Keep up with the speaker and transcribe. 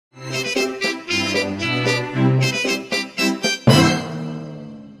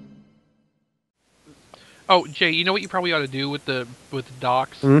Oh, Jay, you know what you probably ought to do with the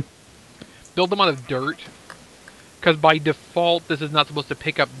docks? Hmm? Build them out of dirt. Because by default, this is not supposed to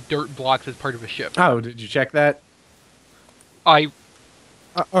pick up dirt blocks as part of a ship. Oh, did you check that? I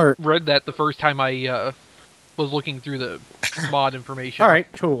Or read that the first time I was looking through the mod information. all right,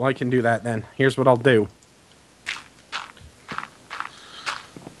 cool. I can do that then. Here's what I'll do.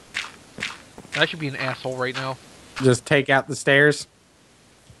 I should be an asshole right now. Just take out the stairs.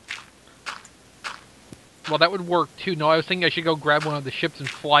 Well, that would work too. No, I was thinking I should go grab one of the ships and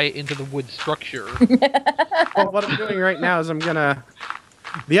fly it into the wood structure. Well, what I'm doing right now is I'm gonna...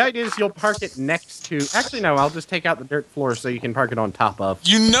 The idea is you'll park it next to... Actually, no, I'll just take out the dirt floor so you can park it on top of.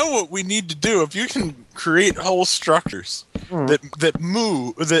 You know what we need to do. If you can create whole structures that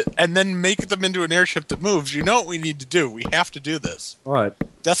move, and then make them into an airship that moves, you know what we need to do. We have to do this. What?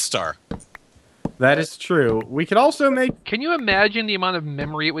 Death Star. That is true. We could also make... Can you imagine the amount of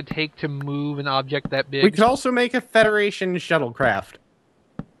memory it would take to move an object that big? We could also make a Federation shuttlecraft.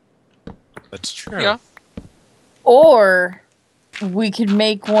 That's true. Yeah. Or we could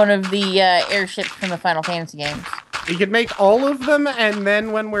make one of the airships from the Final Fantasy games. We could make all of them, and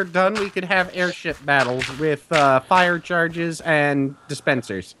then when we're done, we could have airship battles with fire charges and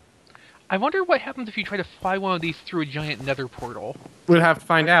dispensers. I wonder what happens if you try to fly one of these through a giant nether portal. We'll have to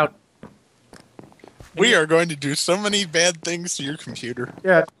find out. We are going to do so many bad things to your computer.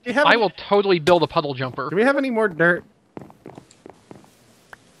 Yeah. Do you have I will totally build a puddle jumper. Do we have any more dirt?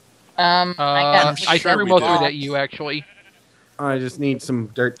 I sure threw we most do. of it at you, actually. I just need some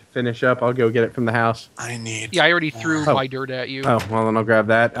dirt to finish up. I'll go get it from the house. I need... Yeah, I already threw Oh. my dirt at you. Oh, well, then I'll grab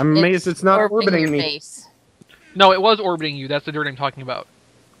that. I'm amazed it's not orbiting your me. face. No, it was orbiting you. That's the dirt I'm talking about.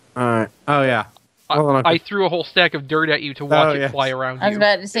 Alright. Oh, yeah. Well, then I threw a whole stack of dirt at you to watch yes. it fly around I was you.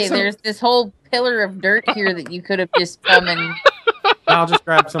 about to say, So- there's this whole pillar of dirt here that you could have just come and... I'll just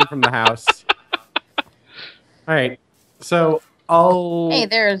grab some from the house. Alright. So, I'll... Hey,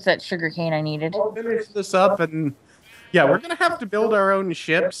 there's that sugar cane I needed. I'll finish this up, and... Yeah, we're going to have to build our own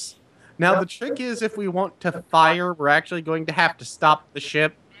ships. Now, the trick is if we want to fire, we're actually going to have to stop the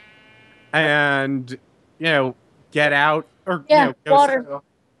ship and, you know, get out. Or, Yeah, you know, go water.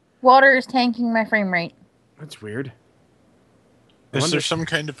 Water is tanking my frame rate. That's weird. I Is wonder- there some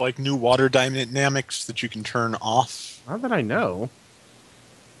kind of like new water dynamics that you can turn off? Not that I know.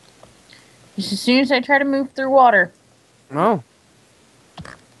 Just as soon as I try to move through water, Oh,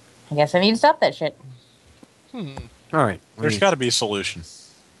 I guess I need to stop that shit. all right. There's got to be a solution.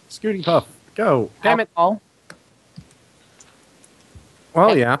 Scooty Puff, go. Damn it. Alcohol.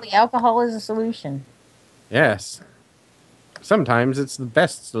 Well, yeah. Technically, alcohol is a solution. Yes. Sometimes it's the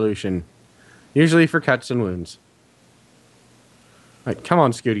best solution. Usually for cuts and wounds. All right, come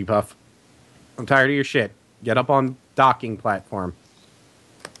on, Scooty Puff. I'm tired of your shit. Get up on docking platform.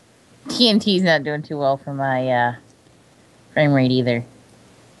 TNT's not doing too well for my frame rate either.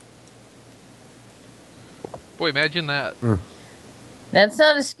 Boy, imagine that. That's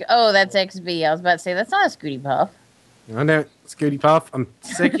not a... Oh, that's XB. I was about to say, that's not a Scooty Puff. I know, Scooty Puff. I'm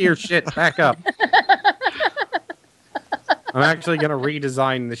sick of your shit. Back up. I'm actually going to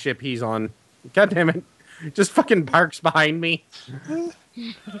redesign the ship he's on. God damn it. Just fucking parks behind me.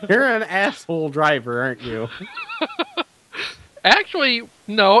 You're an asshole driver, aren't you? Actually,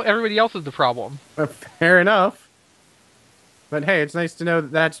 no, everybody else is the problem. Fair enough. But hey, it's nice to know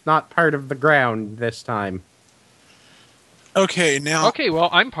that that's not part of the ground this time. Okay, now Okay, well,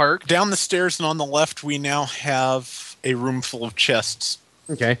 I'm parked. down the stairs and on the left, we now have a room full of chests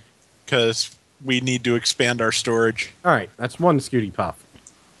Okay. because we need to expand our storage. All right, that's one Scooty Puff.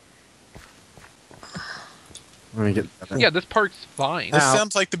 Let me get that. Yeah, this part's fine. This Ow.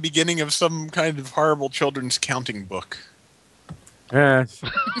 sounds like the beginning of some kind of horrible children's counting book. Yes.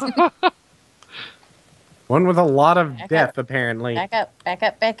 One with a lot of Back death, up. apparently. Back up, back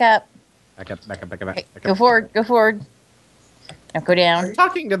up, back up. Back up, back up, back up, Okay, back go up. forward, go forward. Now go Are down. you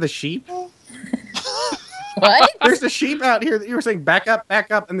talking to the sheep? What? There's a sheep out here that you were saying back up,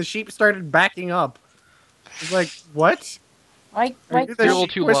 and the sheep started backing up. It's like, what? Like, Are you the You're a little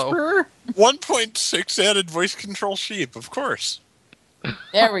sheep too low. whisperer? 1.6 added voice control sheep, of course.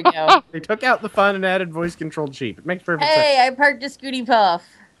 there we go. They took out the fun and added voice-controlled sheep. It makes perfect sense. Hey, I parked a Scooty Puff.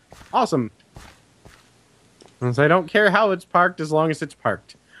 Awesome. And so I don't care how it's parked as long as it's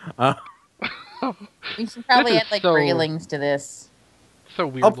parked. We should probably This add is like so- railings to this. So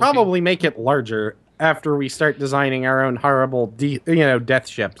weird. I'll looking. probably make it larger after we start designing our own horrible, death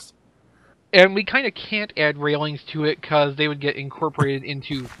ships. And we kind of can't add railings to it because they would get incorporated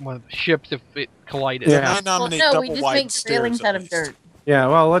into one of the ships if it collided. Yeah. I Well, nominate no, double we just wide make the stairs railings at out of least. dirt. Yeah,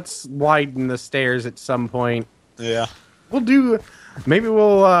 well, let's widen the stairs at some point. Yeah. Maybe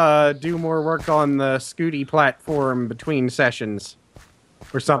we'll do more work on the Scooty platform between sessions,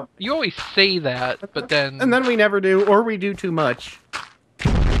 or something. You always say that, but then... And then we never do, or we do too much.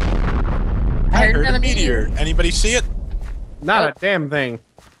 I heard a meteor. Anybody see it? Not Nope. a damn thing.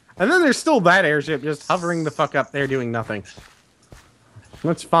 And then there's still that airship just hovering the fuck up there doing nothing.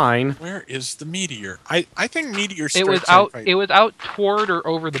 That's fine. Where is the meteor? I think meteor strikes It was out. It was out toward or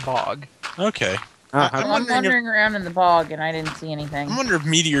over the bog. Okay. I'm wandering around in the bog and I didn't see anything. I wonder if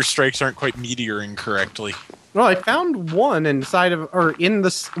meteor strikes aren't quite meteoring correctly. Well, I found one inside of, or in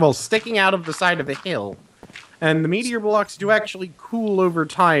the, well, sticking out of the side of the hill. And the meteor blocks do actually cool over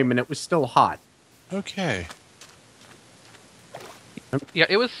time, and it was still hot. Okay. Yeah,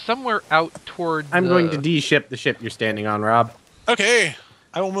 it was somewhere out toward. I'm going to de-ship the ship you're standing on, Rob. Okay.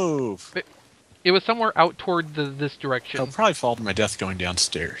 I will move. It was somewhere out toward this direction. I'll probably fall to my death going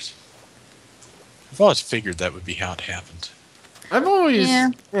downstairs. I've always figured that would be how it happened. I've always,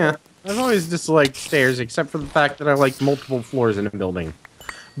 Yeah. I've always disliked stairs, except for the fact that I like multiple floors in a building.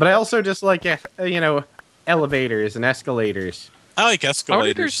 But I also dislike, elevators and escalators. I like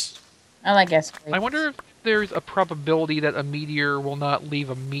escalators. I like escalators. I wonder if there's a probability that a meteor will not leave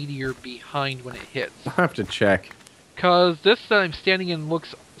a meteor behind when it hits. I'll have to check. Because this that I'm standing in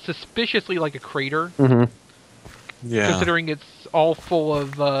looks suspiciously like a crater, Mm-hmm. Yeah. considering it's all full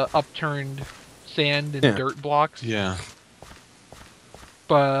of upturned sand and dirt blocks. Yeah.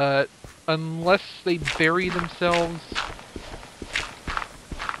 But unless they bury themselves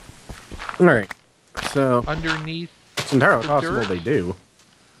Alright. So, underneath, it's entirely the possible dirt? they do.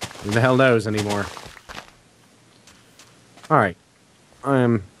 Who the hell knows anymore? Alright.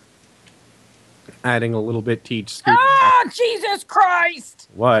 I'm adding a little bit to each scoop. Ah, Jesus Christ!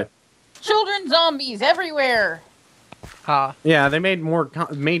 What? Children zombies everywhere. ha, Yeah, they made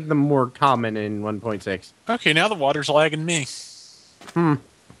them more common in 1.6. Okay, now the water's lagging me. I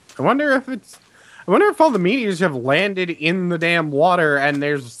wonder if all the meteors have landed in the damn water and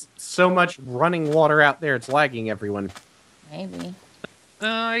there's so much running water out there it's lagging everyone. Maybe.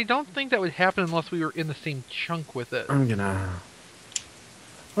 I don't think that would happen unless we were in the same chunk with it. I'm gonna...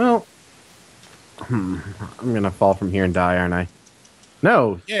 Well... I'm gonna fall from here and die, aren't I?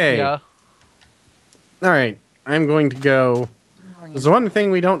 No! Yay! Yeah. Alright, I'm going to go... There's one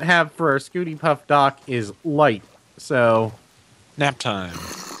thing we don't have for our Scooty Puff dock is light, so... Nap time.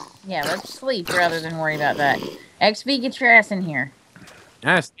 Yeah, let's sleep rather than worry about that. XV, get your ass in here.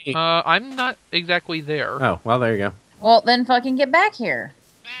 Ask me. I'm not exactly there. Oh, well, there you go. Well, then fucking get back here.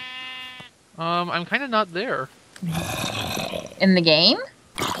 I'm kind of not there. In the game?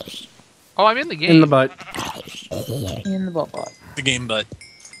 Oh, I'm in the game. In the butt. In the butt. The game butt.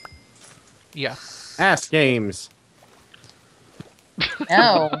 Yeah. Ask games.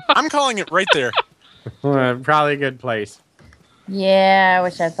 No. I'm calling it right there. Probably a good place. Yeah, I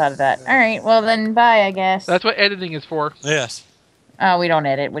wish I thought of that. Alright, well then bye, I guess. That's what editing is for. Yes. Oh, we don't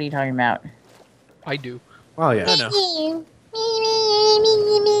edit. What are you talking about? I do. Well, yeah. I know.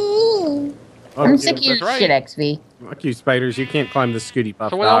 I'm sick of your that's right. shit, XV. Fuck you, spiders. You can't climb the Scooty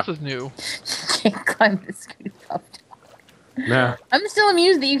Puff So what dock. else is new? Can't climb the Scooty Puff dock. No. I'm still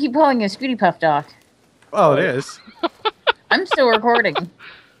amused that you keep calling it a Scooty Puff dock. Well, it is. I'm still recording.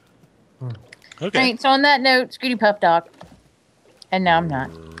 Okay. Alright, so on that note, Scooty Puff dock. And now I'm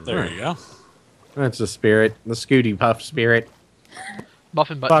not. There you go. That's the spirit. The Scooty Puff spirit.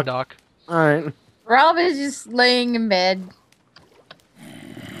 Muffin button Fuck. dock. Alright. Rob is just laying in bed.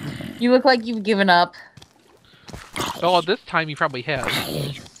 You look like you've given up Well, at this time he probably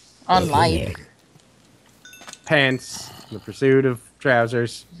has. on life. Pants. The pursuit of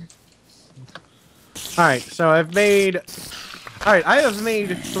trousers. Alright, so I've made... Alright, I have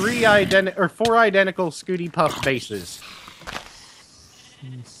made 4 identical Scooty Puff bases.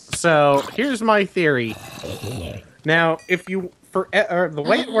 So, here's my theory. Now, if you... the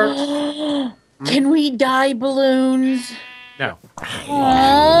way it works... Can we dye balloons? No.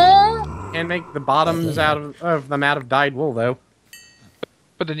 Aww. And make the bottoms of them out of dyed wool, though.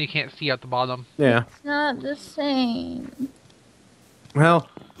 But then you can't see at the bottom. Yeah. It's not the same. Well.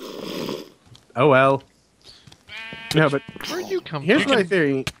 Oh well. No, but Where'd you come here's from? my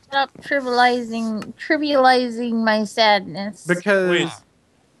theory. Stop trivializing my sadness. Because...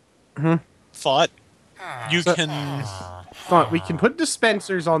 Wait. Thought you So- can. Thought we can put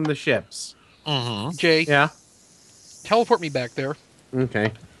dispensers on the ships. Mm-hmm. Jay, Yeah. teleport me back there.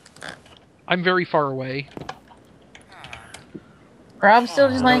 Okay. I'm very far away. Rob's still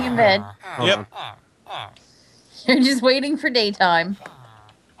just laying in bed. Hold Yep. on. You're just waiting for daytime.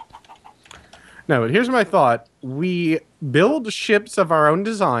 No, but here's my thought. We build ships of our own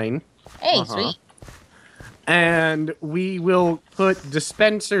design. Hey, Uh-huh. sweet. And we will put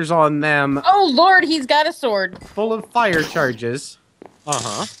dispensers on them Oh, Lord, he's got a sword. full of fire charges.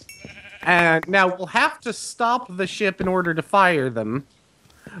 Uh-huh. And now we'll have to stop the ship in order to fire them.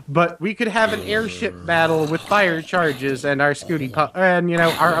 But we could have an airship battle with fire charges and our and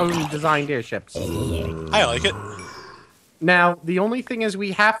our own designed airships. I like it. Now, the only thing is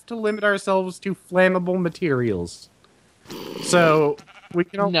we have to limit ourselves to flammable materials. So we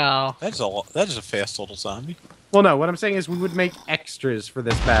can No. That is a fast little zombie. Well, no, what I'm saying is we would make extras for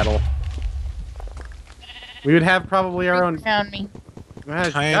this battle. We would have probably our own Found me.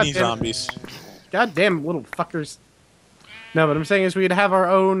 Tiny zombies. Goddamn little fuckers. No, what I'm saying is we'd have our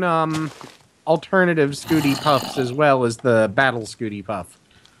own alternative Scooty Puffs as well as the battle Scooty Puff.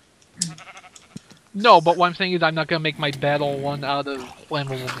 No, but what I'm saying is I'm not going to make my battle one out of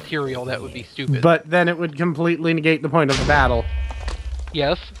flammable material. That would be stupid. But then it would completely negate the point of the battle.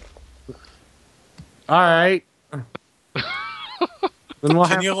 Yes. Alright. Then we'll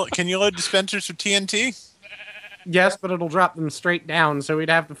Can you load dispensers with TNT? Yes, but it'll drop them straight down, so we'd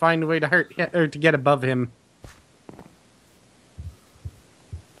have to find a way to to get above him.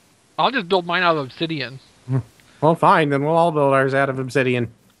 I'll just build mine out of obsidian. Well, fine, then we'll all build ours out of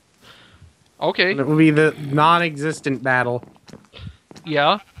obsidian. Okay. And it will be the non-existent battle.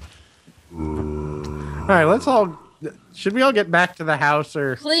 Yeah. Alright, let's all... Should we all get back to the house,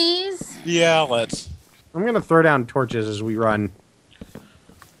 or... Please? Yeah, let's. I'm gonna throw down torches as we run.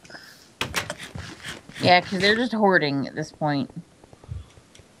 Yeah, because they're just hoarding at this point.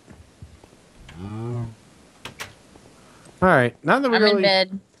 Alright, now that we I'm really... in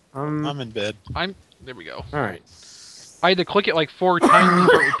bed. I'm in bed. There we go. Alright. I had to click it like 4 times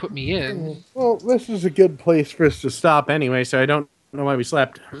before it would put me in. Well, this is a good place for us to stop anyway, so I don't know why we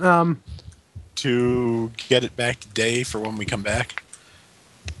slept. To get it back to day for when we come back.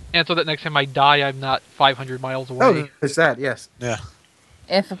 And so that next time I die, I'm not 500 miles away. Oh, it's that, yes. Yeah.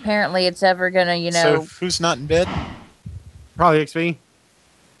 If apparently it's ever gonna, So who's not in bed? Probably XP.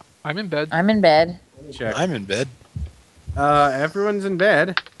 I'm in bed. I'm in bed. Check. I'm in bed. Everyone's in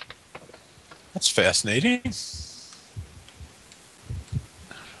bed. That's fascinating.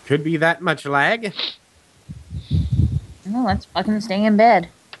 Could be that much lag. No, let's fucking stay in bed.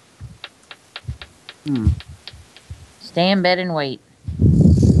 Stay in bed and wait.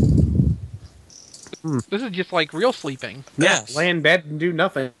 This is just like real sleeping. Yes. Lay in bed and do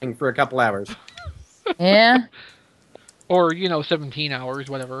nothing for a couple hours. Yeah? Or, 17 hours,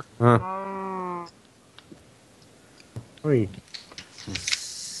 whatever. Oi.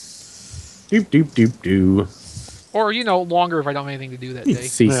 Doop doop doop doo. Or, longer if I don't have anything to do that day.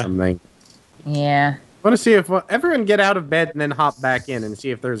 See something. Yeah. I want to see if everyone get out of bed and then hop back in and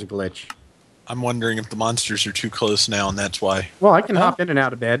see if there's a glitch. I'm wondering if the monsters are too close now, and that's why. Well, I can hop in and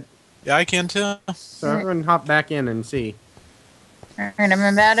out of bed. Yeah, I can too. So everyone hop back in and see. Alright,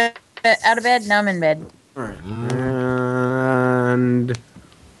 I'm out of bed. Now I'm in bed. Alright. And...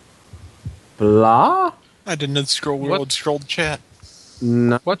 Blah? I didn't scroll wheel, it scrolled chat.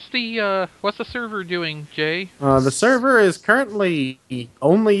 No. What's the server doing, Jay? The server is currently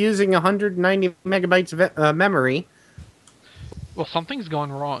only using 190 megabytes of memory. Well, something's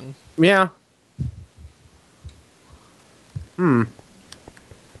gone wrong. Yeah.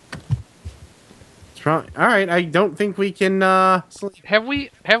 Alright, I don't think we can, sleep. Have we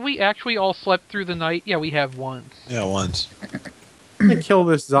actually all slept through the night? Yeah, we have once. Yeah, once. I'm gonna kill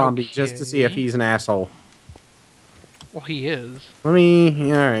this zombie just to see if Okay. he's an asshole. Well, he is.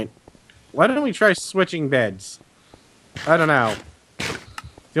 Alright. Why don't we try switching beds? I don't know.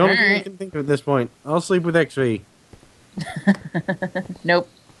 The only thing I can think of at this point. I'll sleep with XV. Nope.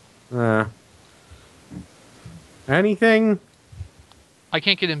 Anything? I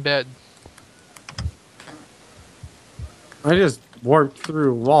can't get in bed. I just warped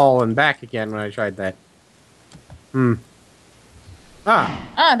through a wall and back again when I tried that.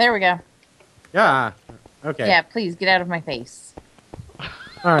 Ah, there we go. Yeah. Okay. Yeah, please get out of my face.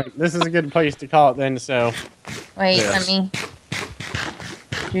 Alright, this is a good place to call it then, so... Wait, Yes. let me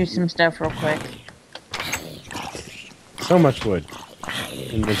do some stuff real quick. So much wood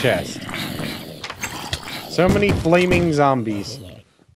in the chest. So many flaming zombies.